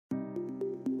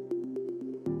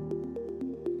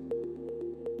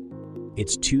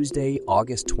It's Tuesday,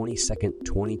 August 22nd,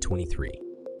 2023.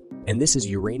 And this is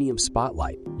Uranium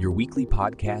Spotlight, your weekly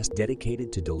podcast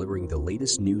dedicated to delivering the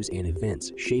latest news and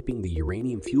events shaping the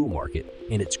uranium fuel market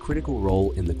and its critical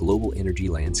role in the global energy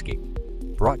landscape.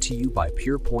 Brought to you by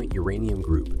Purepoint Uranium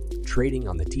Group, trading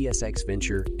on the TSXV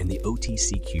Venture and the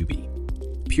OTCQB.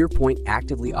 Purepoint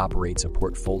actively operates a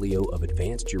portfolio of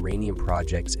advanced uranium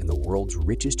projects in the world's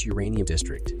richest uranium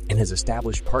district and has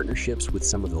established partnerships with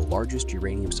some of the largest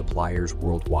uranium suppliers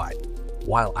worldwide.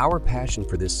 While our passion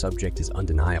for this subject is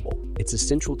undeniable, it's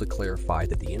essential to clarify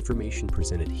that the information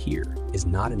presented here is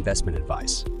not investment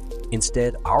advice.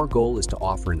 Instead, our goal is to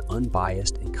offer an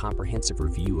unbiased and comprehensive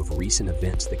review of recent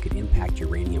events that could impact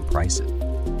uranium prices.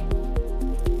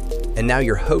 And now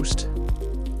your host,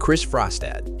 Chris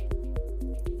Frostad.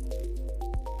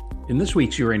 In this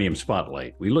week's Uranium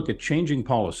Spotlight, we look at changing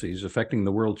policies affecting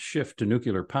the world's shift to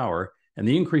nuclear power and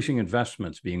the increasing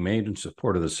investments being made in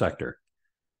support of the sector.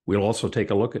 We'll also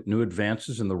take a look at new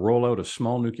advances in the rollout of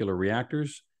small nuclear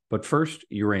reactors, but first,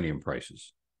 uranium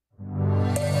prices.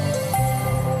 The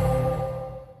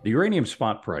uranium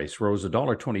spot price rose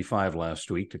 $1.25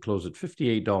 last week to close at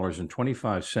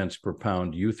 $58.25 per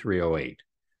pound U3O8.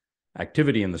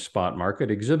 Activity in the spot market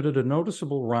exhibited a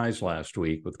noticeable rise last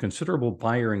week with considerable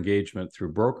buyer engagement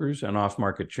through brokers and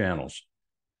off-market channels.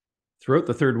 Throughout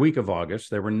the third week of August,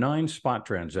 there were 9 spot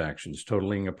transactions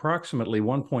totaling approximately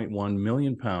 1.1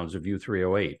 million pounds of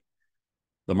U3O8.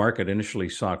 The market initially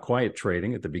saw quiet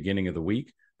trading at the beginning of the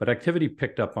week, but activity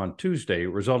picked up on Tuesday,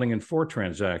 resulting in 4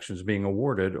 transactions being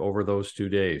awarded over those 2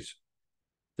 days.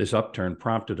 This upturn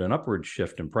prompted an upward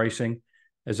shift in pricing,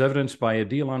 as evidenced by a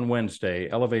deal on Wednesday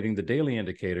elevating the daily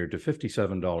indicator to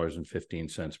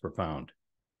 $57.15 per pound.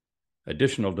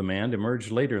 Additional demand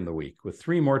emerged later in the week, with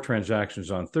 3 more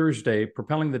transactions on Thursday,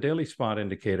 propelling the daily spot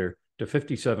indicator to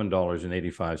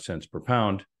 $57.85 per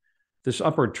pound. This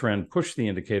upward trend pushed the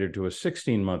indicator to a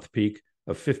 16-month peak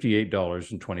of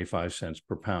 $58.25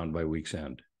 per pound by week's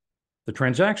end. The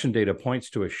transaction data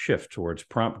points to a shift towards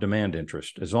prompt demand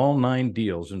interest, as all 9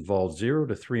 deals involved 0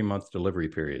 to 3-month delivery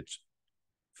periods.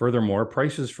 Furthermore,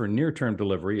 prices for near-term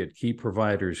delivery at key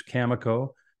providers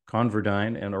Cameco,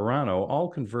 Converdyne, and Orano all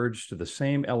converged to the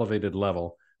same elevated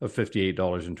level of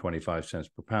 $58.25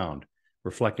 per pound,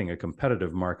 reflecting a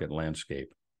competitive market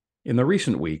landscape. In the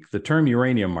recent week, the term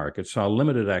uranium market saw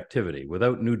limited activity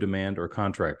without new demand or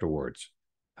contract awards.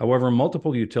 However,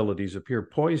 multiple utilities appear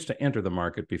poised to enter the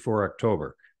market before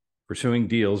October, pursuing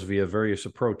deals via various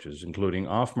approaches, including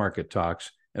off-market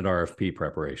talks and RFP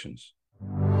preparations.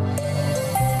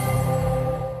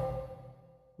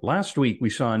 Last week,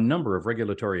 we saw a number of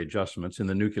regulatory adjustments in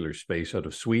the nuclear space out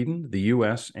of Sweden, the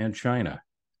U.S., and China.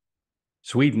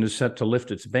 Sweden is set to lift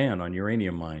its ban on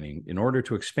uranium mining in order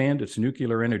to expand its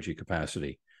nuclear energy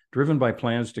capacity, driven by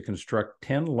plans to construct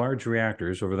 10 large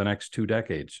reactors over the next 2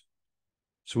 decades.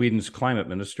 Sweden's climate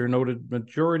minister noted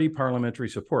majority parliamentary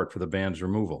support for the ban's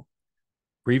removal.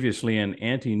 Previously an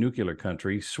anti-nuclear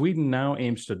country, Sweden now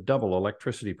aims to double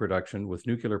electricity production with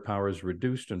nuclear power's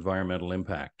reduced environmental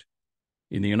impact.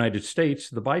 In the United States,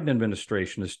 the Biden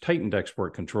administration has tightened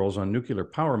export controls on nuclear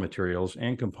power materials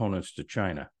and components to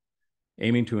China,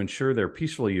 aiming to ensure their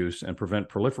peaceful use and prevent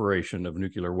proliferation of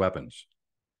nuclear weapons.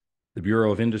 The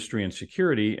Bureau of Industry and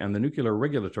Security and the Nuclear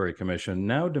Regulatory Commission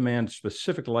now demand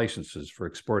specific licenses for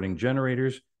exporting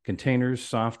generators, containers,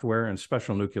 software, and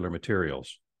special nuclear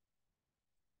materials.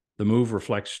 The move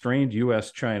reflects strained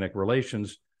U.S.-China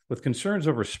relations with concerns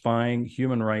over spying,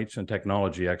 human rights, and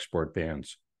technology export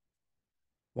bans.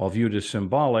 While viewed as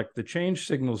symbolic, the change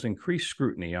signals increased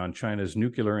scrutiny on China's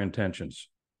nuclear intentions.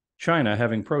 China,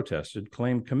 having protested,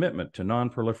 claimed commitment to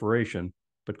non-proliferation,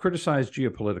 but criticized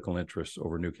geopolitical interests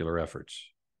over nuclear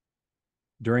efforts.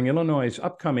 During Illinois'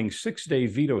 upcoming 6-day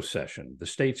veto session, the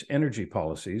state's energy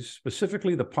policies,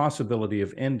 specifically the possibility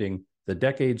of ending the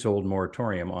decades-old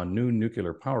moratorium on new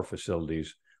nuclear power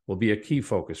facilities, will be a key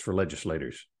focus for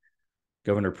legislators.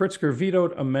 Governor Pritzker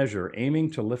vetoed a measure aiming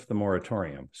to lift the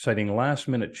moratorium, citing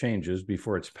last-minute changes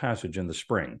before its passage in the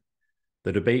spring.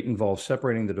 The debate involves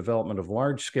separating the development of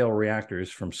large-scale reactors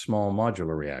from small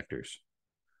modular reactors.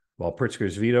 While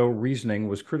Pritzker's veto reasoning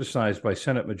was criticized by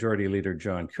Senate Majority Leader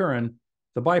John Curran,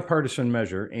 the bipartisan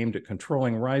measure aimed at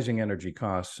controlling rising energy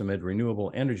costs amid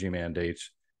renewable energy mandates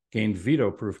gained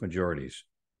veto-proof majorities.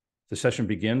 The session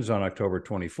begins on October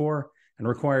 24 and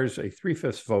requires a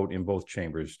 3/5 vote in both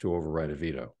chambers to override a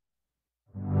veto.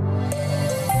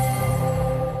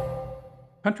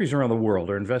 Countries around the world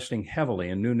are investing heavily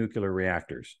in new nuclear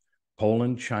reactors.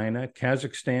 Poland, China,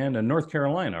 Kazakhstan, and North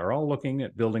Carolina are all looking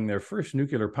at building their first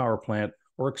nuclear power plant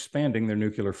or expanding their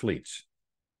nuclear fleets.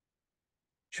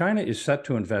 China is set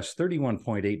to invest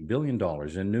 $31.8 billion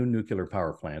in new nuclear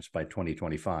power plants by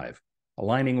 2025,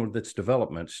 aligning with its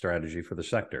development strategy for the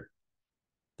sector.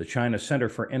 The China Center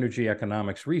for Energy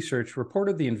Economics Research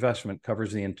reported the investment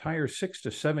covers the entire 6 to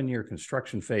 7 year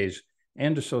construction phase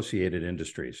and associated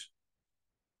industries.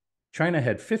 China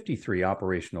had 53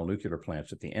 operational nuclear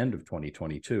plants at the end of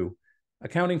 2022,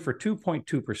 accounting for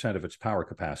 2.2% of its power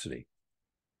capacity.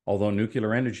 Although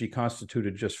nuclear energy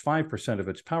constituted just 5% of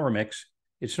its power mix,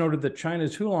 it's noted that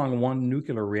China's Hulong-1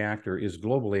 nuclear reactor is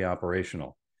globally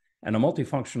operational, and a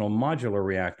multifunctional modular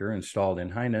reactor installed in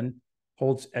Hainan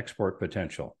holds export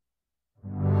potential.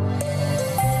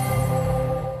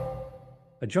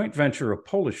 A joint venture of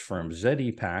Polish firms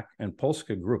ZE PAK and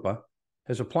Polska Grupa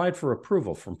has applied for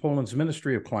approval from Poland's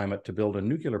Ministry of Climate to build a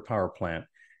nuclear power plant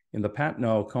in the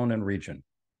Patno-Konin region.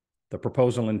 The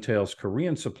proposal entails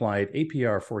Korean-supplied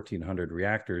APR 1400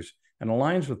 reactors and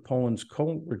aligns with Poland's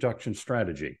coal reduction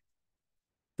strategy.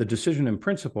 The decision in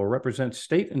principle represents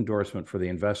state endorsement for the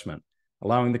investment,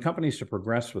 allowing the companies to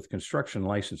progress with construction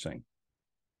licensing.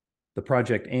 The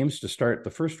project aims to start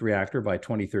the first reactor by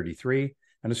 2033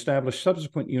 and establish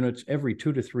subsequent units every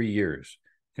 2 to 3 years,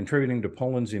 contributing to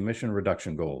Poland's emission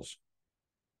reduction goals.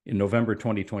 In November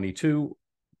 2022,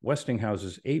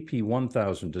 Westinghouse's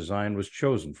AP1000 design was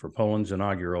chosen for Poland's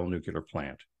inaugural nuclear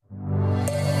plant.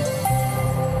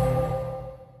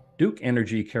 Duke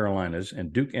Energy Carolinas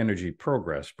and Duke Energy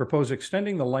Progress propose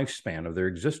extending the lifespan of their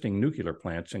existing nuclear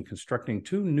plants and constructing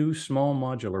 2 new small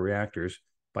modular reactors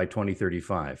by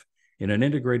 2035 in an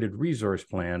integrated resource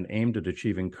plan aimed at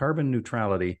achieving carbon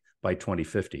neutrality by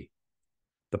 2050.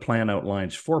 The plan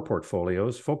outlines 4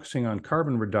 portfolios focusing on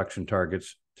carbon reduction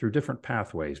targets through different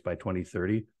pathways by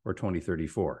 2030 or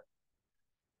 2034.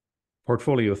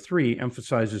 Portfolio 3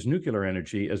 emphasizes nuclear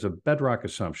energy as a bedrock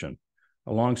assumption,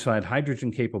 alongside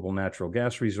hydrogen-capable natural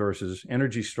gas resources,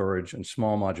 energy storage, and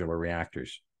small modular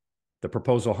reactors. The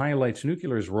proposal highlights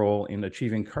nuclear's role in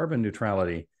achieving carbon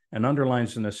neutrality and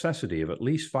underlines the necessity of at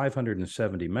least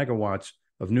 570 megawatts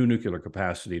of new nuclear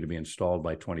capacity to be installed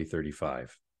by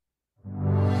 2035.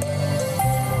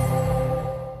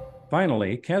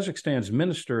 Finally, Kazakhstan's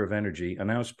Minister of Energy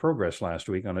announced progress last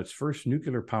week on its first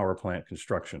nuclear power plant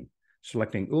construction,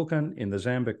 selecting Ulkan in the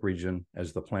Zambik region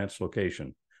as the plant's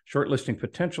location, shortlisting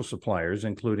potential suppliers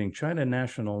including China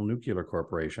National Nuclear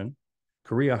Corporation,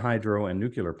 Korea Hydro and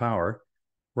Nuclear Power,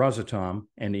 Rosatom,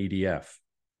 and EDF.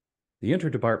 The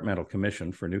Interdepartmental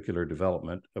Commission for Nuclear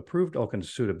Development approved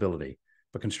Ulkan's suitability,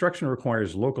 but construction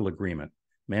requires local agreement,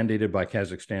 mandated by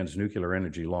Kazakhstan's nuclear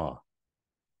energy law.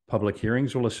 Public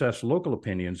hearings will assess local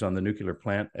opinions on the nuclear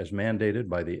plant as mandated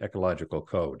by the Ecological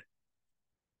Code.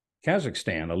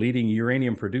 Kazakhstan, a leading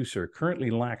uranium producer,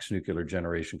 currently lacks nuclear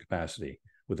generation capacity,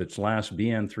 with its last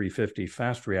BN-350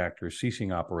 fast reactor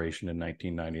ceasing operation in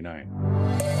 1999.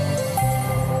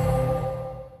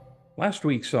 Last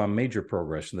week saw major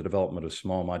progress in the development of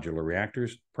small modular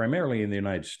reactors, primarily in the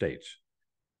United States.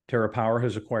 TerraPower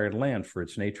has acquired land for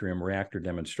its Natrium reactor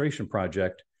demonstration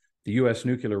project. The U.S.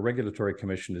 Nuclear Regulatory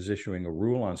Commission is issuing a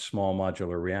rule on small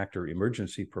modular reactor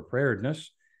emergency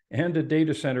preparedness, and a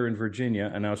data center in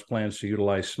Virginia announced plans to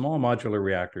utilize small modular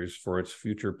reactors for its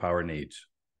future power needs.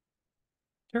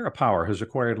 TerraPower has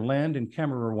acquired land in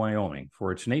Kemmerer, Wyoming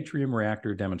for its Natrium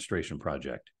reactor demonstration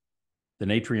project. The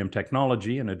Natrium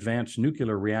technology, an advanced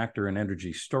nuclear reactor and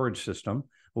energy storage system,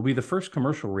 will be the first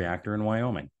commercial reactor in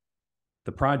Wyoming.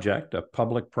 The project, a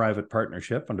public-private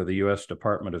partnership under the U.S.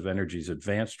 Department of Energy's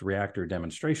Advanced Reactor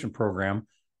Demonstration Program,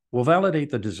 will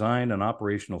validate the design and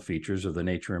operational features of the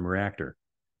Natrium reactor,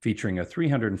 featuring a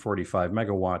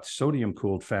 345-megawatt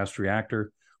sodium-cooled fast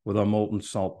reactor with a molten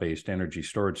salt-based energy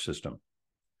storage system.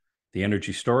 The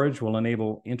energy storage will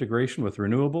enable integration with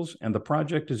renewables, and the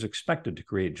project is expected to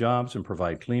create jobs and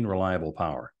provide clean, reliable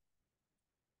power.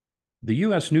 The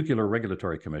U.S. Nuclear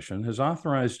Regulatory Commission has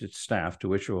authorized its staff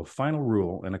to issue a final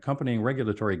rule and accompanying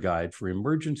regulatory guide for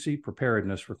emergency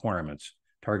preparedness requirements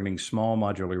targeting small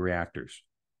modular reactors.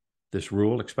 This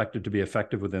rule, expected to be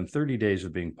effective within 30 days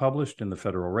of being published in the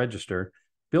Federal Register,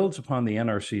 builds upon the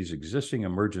NRC's existing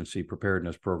emergency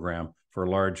preparedness program for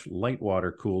large light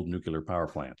water-cooled nuclear power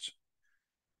plants.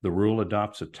 The rule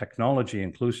adopts a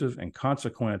technology-inclusive and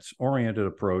consequence-oriented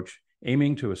approach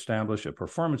aiming to establish a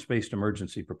performance-based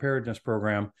emergency preparedness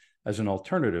program as an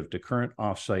alternative to current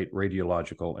off-site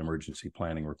radiological emergency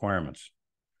planning requirements.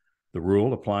 The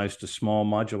rule applies to small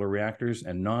modular reactors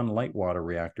and non-light water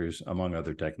reactors, among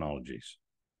other technologies.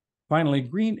 Finally,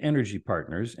 Green Energy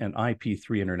Partners and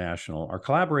IP3 International are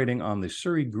collaborating on the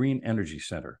Surrey Green Energy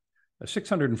Center, a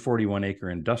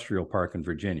 641-acre industrial park in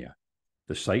Virginia.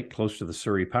 The site close to the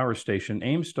Surrey Power Station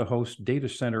aims to host data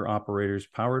center operators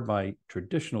powered by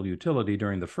traditional utility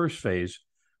during the first phase,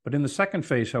 but in the second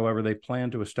phase, however, they plan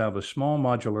to establish small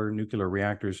modular nuclear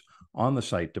reactors on the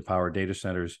site to power data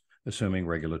centers, assuming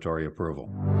regulatory approval.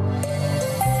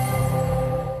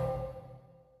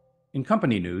 In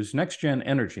company news, NexGen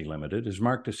Energy Limited has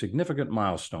marked a significant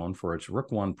milestone for its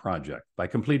Rook I project by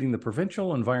completing the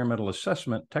Provincial Environmental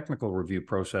Assessment Technical Review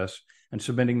process and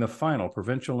submitting the final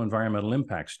Provincial Environmental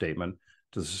Impact Statement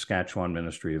to the Saskatchewan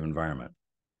Ministry of Environment.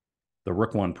 The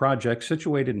Rook I project,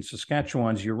 situated in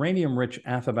Saskatchewan's uranium-rich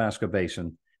Athabasca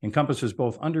Basin, encompasses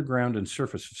both underground and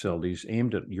surface facilities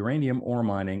aimed at uranium ore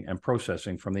mining and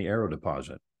processing from the Arrow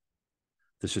deposit.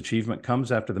 This achievement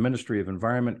comes after the Ministry of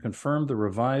Environment confirmed the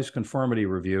revised conformity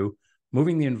review,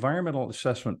 moving the environmental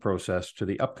assessment process to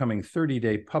the upcoming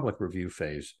 30-day public review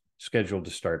phase, scheduled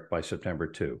to start by September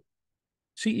 2.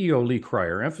 CEO Lee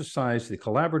Cryer emphasized the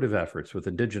collaborative efforts with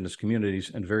Indigenous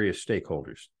communities and various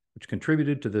stakeholders, which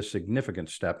contributed to this significant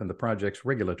step in the project's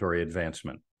regulatory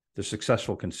advancement. The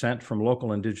successful consent from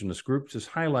local Indigenous groups is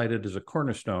highlighted as a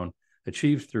cornerstone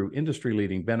achieved through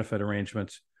industry-leading benefit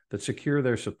arrangements that secure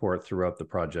their support throughout the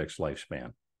project's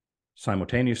lifespan.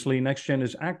 Simultaneously, NexGen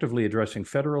is actively addressing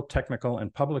federal technical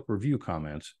and public review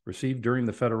comments received during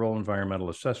the Federal Environmental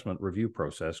Assessment Review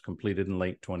process completed in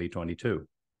late 2022.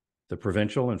 The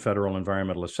provincial and federal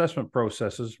environmental assessment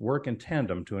processes work in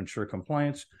tandem to ensure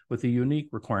compliance with the unique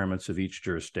requirements of each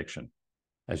jurisdiction.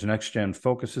 As NexGen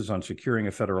focuses on securing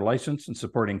a federal license and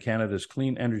supporting Canada's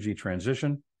clean energy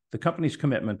transition, the company's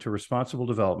commitment to responsible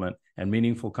development and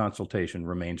meaningful consultation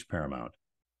remains paramount.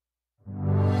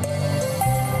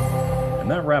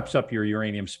 And that wraps up your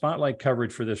Uranium Spotlight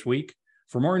coverage for this week.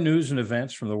 For more news and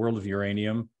events from the world of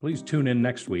uranium, please tune in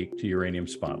next week to Uranium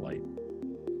Spotlight.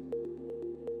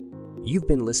 You've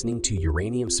been listening to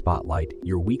Uranium Spotlight,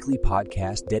 your weekly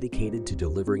podcast dedicated to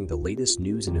delivering the latest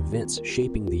news and events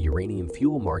shaping the uranium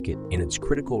fuel market and its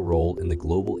critical role in the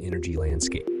global energy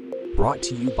landscape. Brought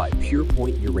to you by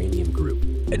Purepoint Uranium Group,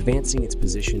 advancing its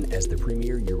position as the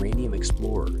premier uranium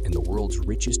explorer in the world's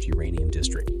richest uranium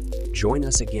district. Join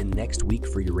us again next week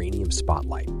for Uranium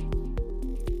Spotlight.